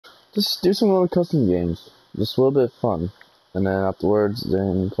Just do some little custom games. Just a little bit of fun. And then afterwards,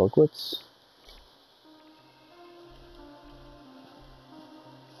 then call quits.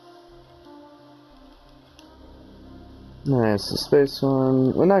 Alright, so space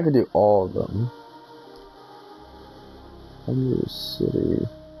one. We're not gonna do all of them. Under city.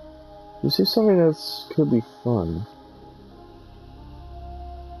 You see something that's could be fun.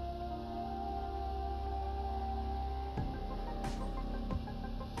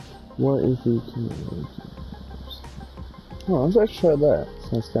 What if we can? Oh, let's actually try that.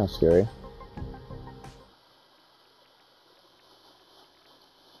 Sounds kind of scary.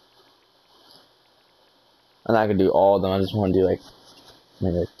 I'm not gonna do all of them. I just want to do like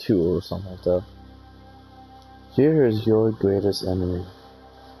maybe like 2 or something like that. Here is your greatest enemy.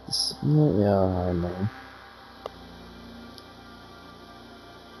 Yeah, I know.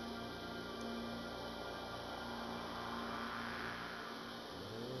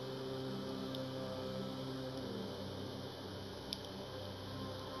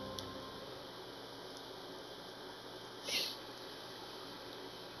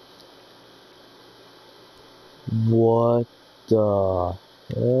 What the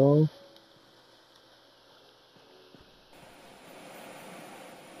hell?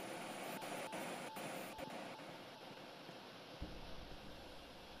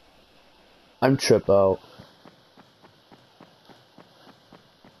 I'm trip out.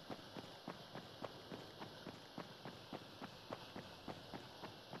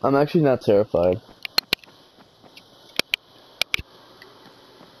 I'm actually not terrified.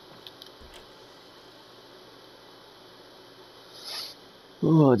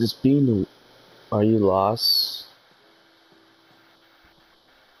 Oh, just being. Are you lost?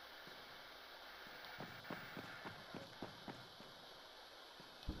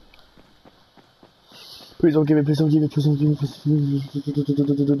 Please don't give me, please don't give me, please don't give me, please.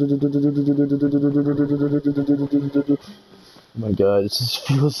 Oh my god, this just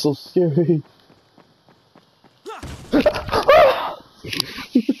feels so scary.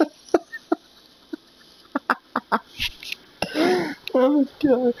 Oh my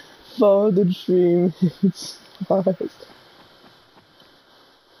god, follow the dream. It's fast.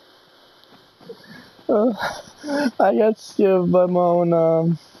 I got scared by my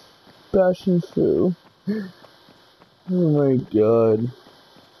own passion fruit. Oh my god.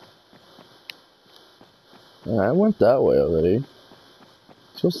 I went that way already.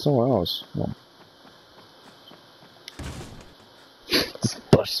 Let's go somewhere else. Oh.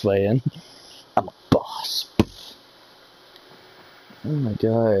 Just bust way in. I'm a boss. Oh my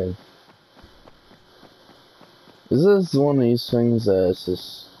god. Is this one of these things that's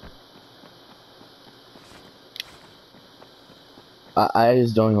just... I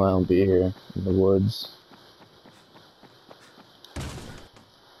just don't want to be here in the woods.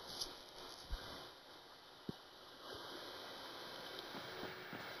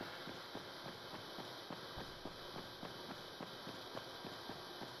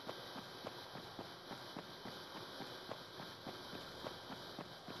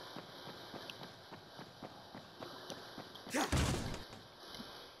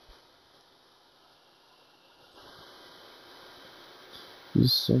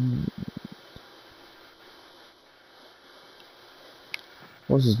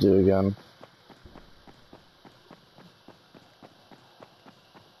 What's this do again?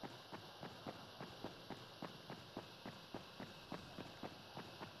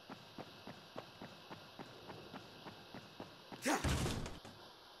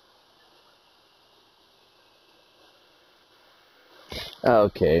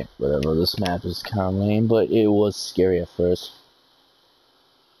 Okay, whatever, this map is kind of lame, but it was scary at first.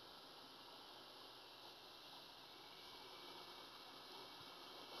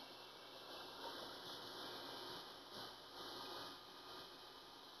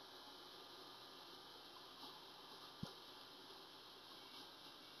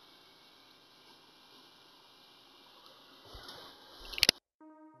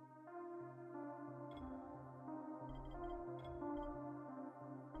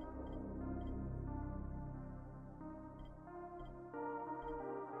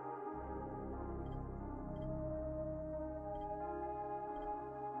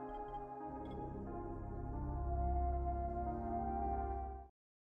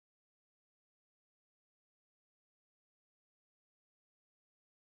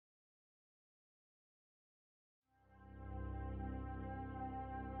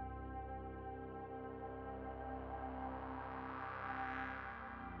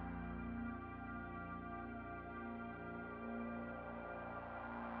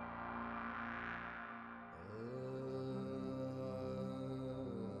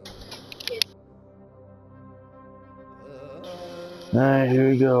 Alright, here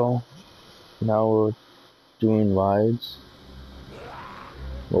we go. Now we're doing rides.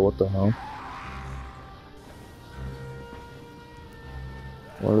 Well, what the hell?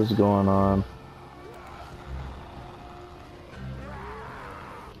 What is going on?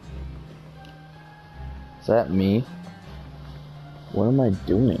 Is that me? What am I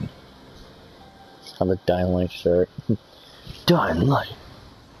doing? Have a Dying Light shirt. Dying Light!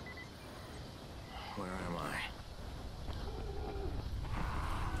 Where am I?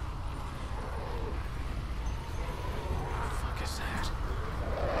 What the fuck is that?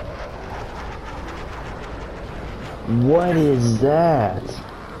 What is that?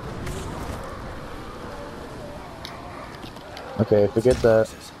 Okay, forget that.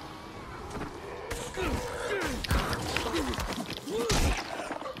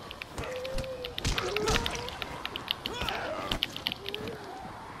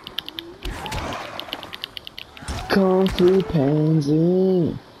 Come through,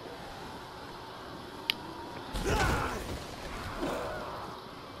 pansy.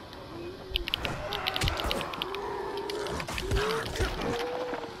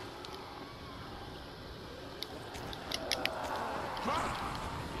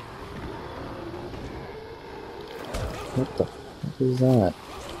 What the fuck is that?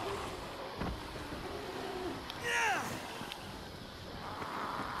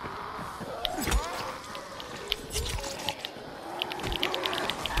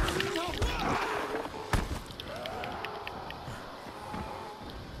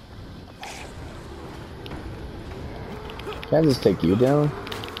 Can I just take you down?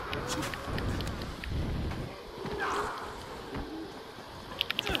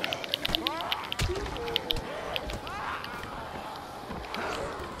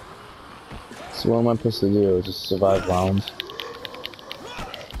 So what am I supposed to do? Just survive rounds?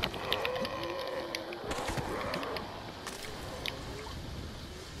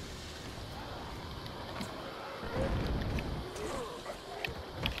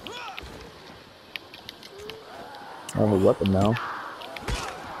 I have a weapon now.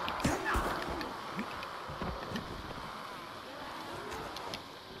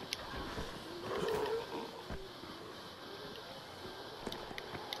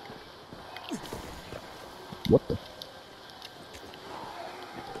 What the?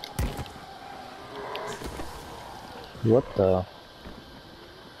 What the?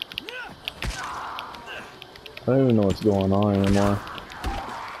 I don't even know what's going on anymore.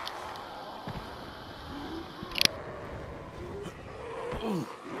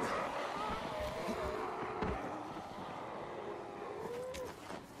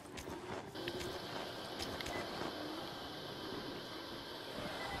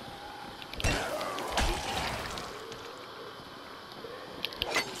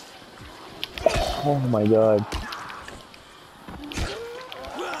 Oh my god.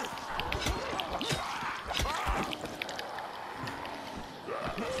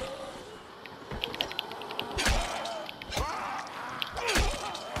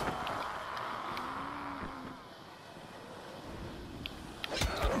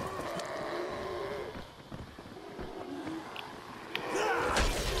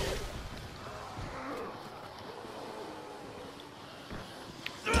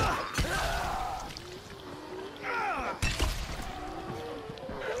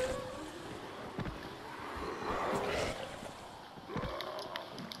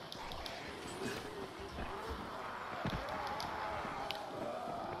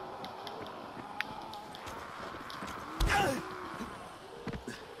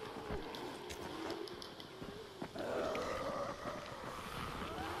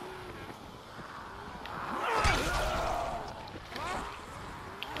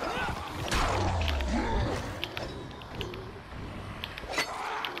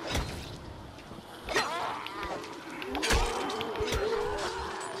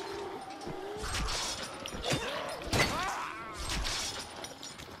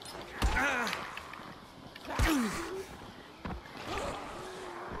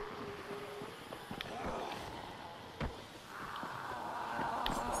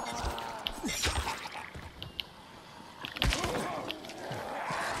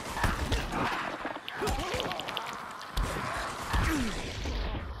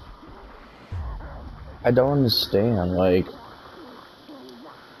 I don't understand, like,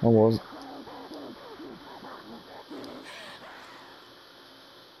 what was...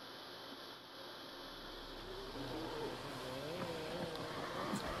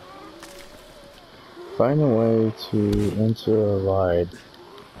 Find a way to enter a ride.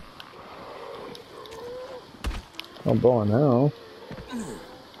 Oh, bow and arrow.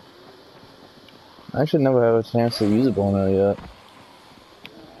 I should never have a chance to use a bow and arrow yet.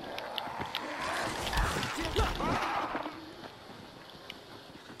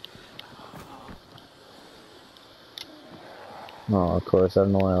 of course, I have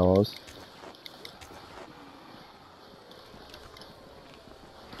no arrows.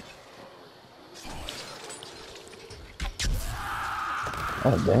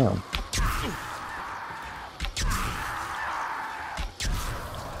 Oh, damn.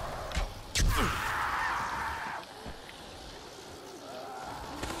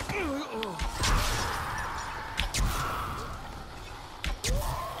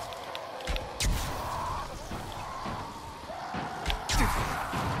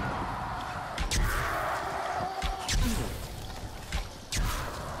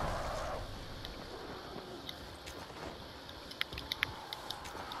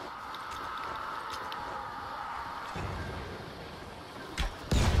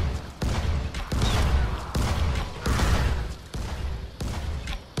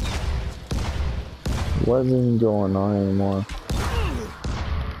 What isn't even going on anymore?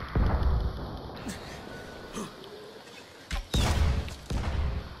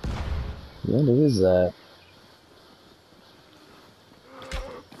 What is that?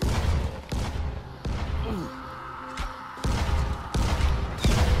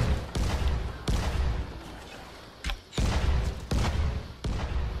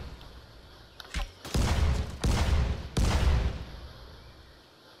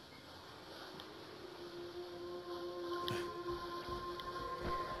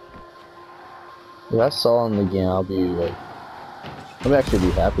 If I saw him again, I'll be like, I'd actually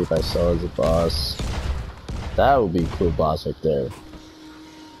be happy if I saw as a boss. That would be a cool boss right there.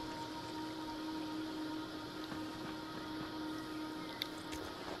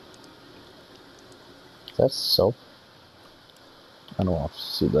 That's so. I don't want to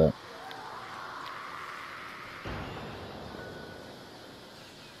see that.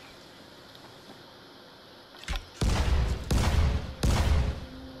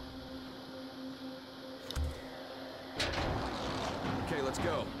 Okay, let's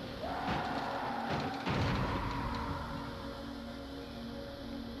go.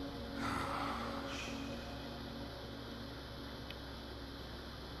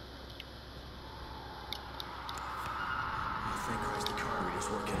 Thank Christ the card reader's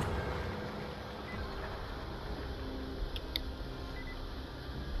working.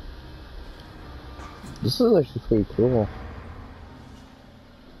 This is actually pretty cool.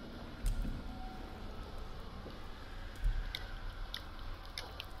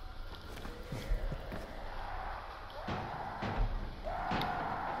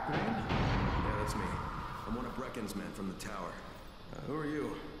 Yeah, that's me. I'm one of Brecken's men from the tower. Who are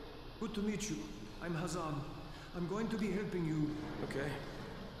you? Good to meet you. I'm Hazan. I'm going to be helping you. Okay.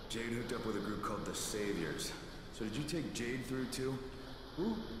 Jade hooked up with a group called the Saviors. So did you take Jade through too?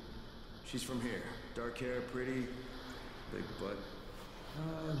 Who? She's from here. Dark hair, pretty, big butt.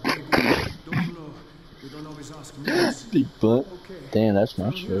 Don't you know? You don't always ask names. Big butt. Okay. Damn, that's my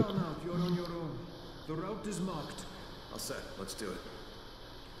From here shit. on out, you're on your own. The route is marked. All set. Let's do it.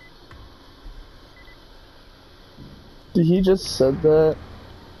 Did he just said that?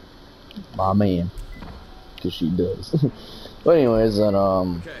 My man. Cause she does. But anyways, then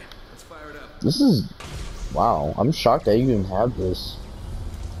Okay, let's fire it up. this is wow. I'm shocked that you even have this.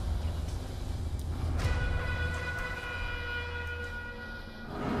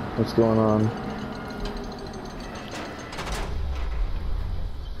 What's going on?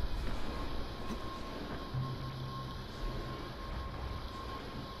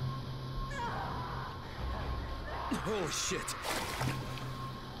 Holy shit.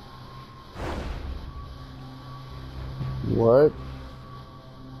 What?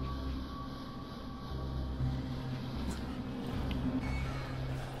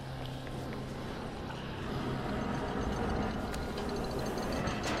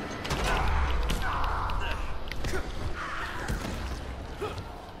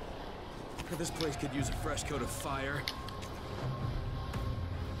 This place could use a fresh coat of fire.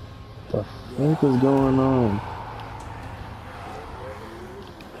 The fuck is going on?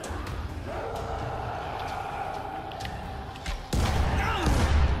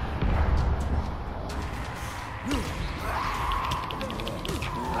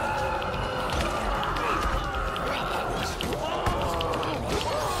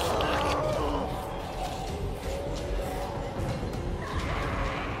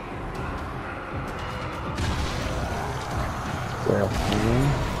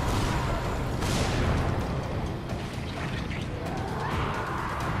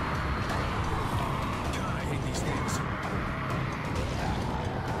 God, I hate these things.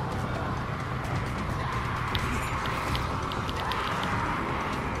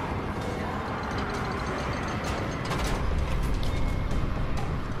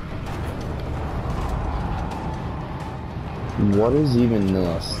 What is even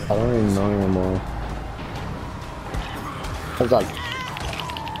this? I don't even know anymore. I was like,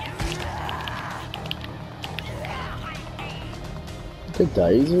 could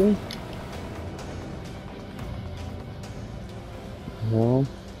die easier? No.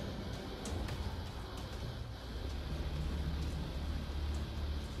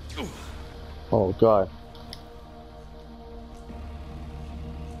 Oh god.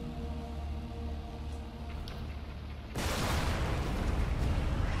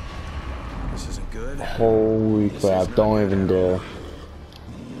 This isn't good. Holy crap, don't even dare.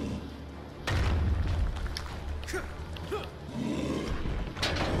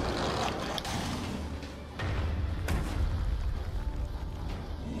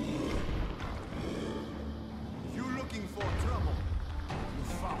 You're looking for trouble. You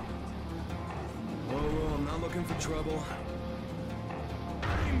found it. Whoa, I'm not looking for trouble.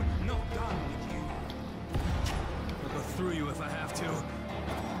 I'm not done with you. I'll go through you if I have to.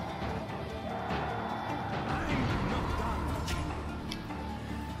 I'm not done with you.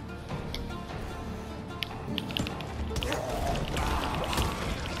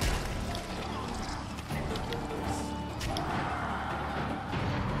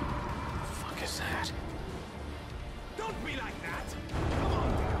 Fuck is that? Don't be like that! Come on!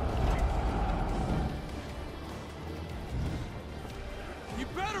 You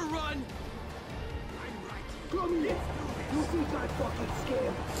better run! I'm right. Come here! You think I'm fucking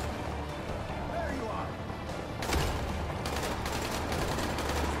scared? There you are!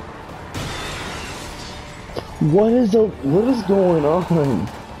 What is going on?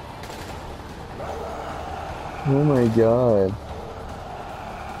 Oh my god.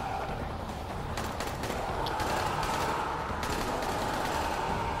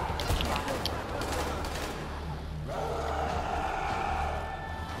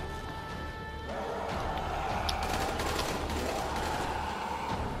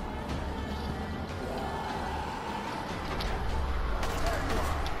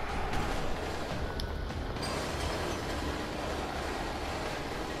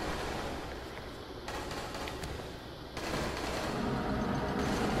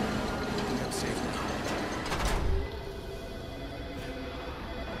 I'm safe now.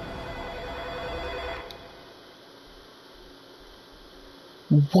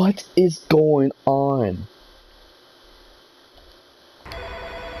 What is going on?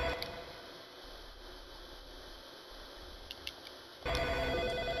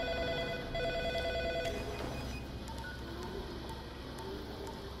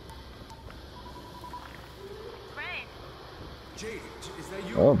 Jade, is that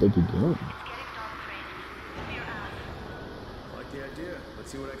you? Oh, they could do it. I like the idea.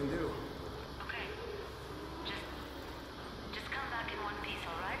 Let's see what I can do. Okay. Just come back in one piece,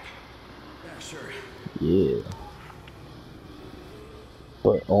 alright? Yeah, sure. Yeah.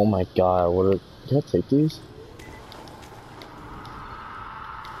 But oh my god, what are, can I take these?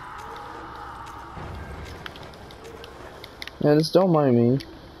 Yeah, just don't mind me.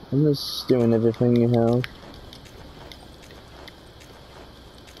 I'm just doing everything you have.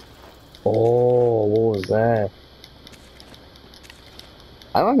 Oh, what was that?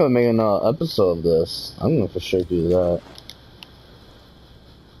 I'm not gonna make another episode of this. I'm gonna for sure do that.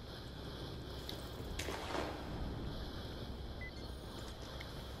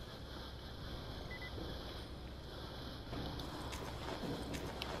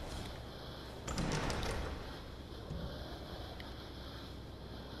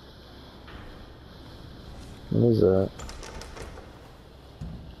 What is that?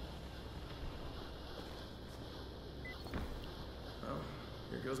 Well,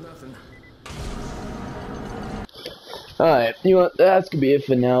 here goes nothing. Alright, you know what, that's gonna be it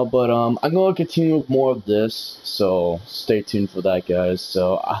for now, but I'm gonna continue with more of this, so stay tuned for that, guys.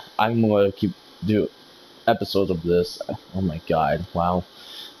 So I'm gonna keep do episodes of this. Oh my god, wow.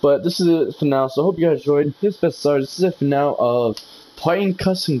 But this is it for now, so I hope you guys enjoyed. This is Best Stars. This is it for now of playing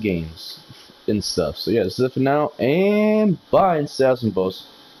custom games and stuff. So yeah, this is it for now, and bye, and stay awesome, boss.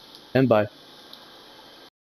 And bye.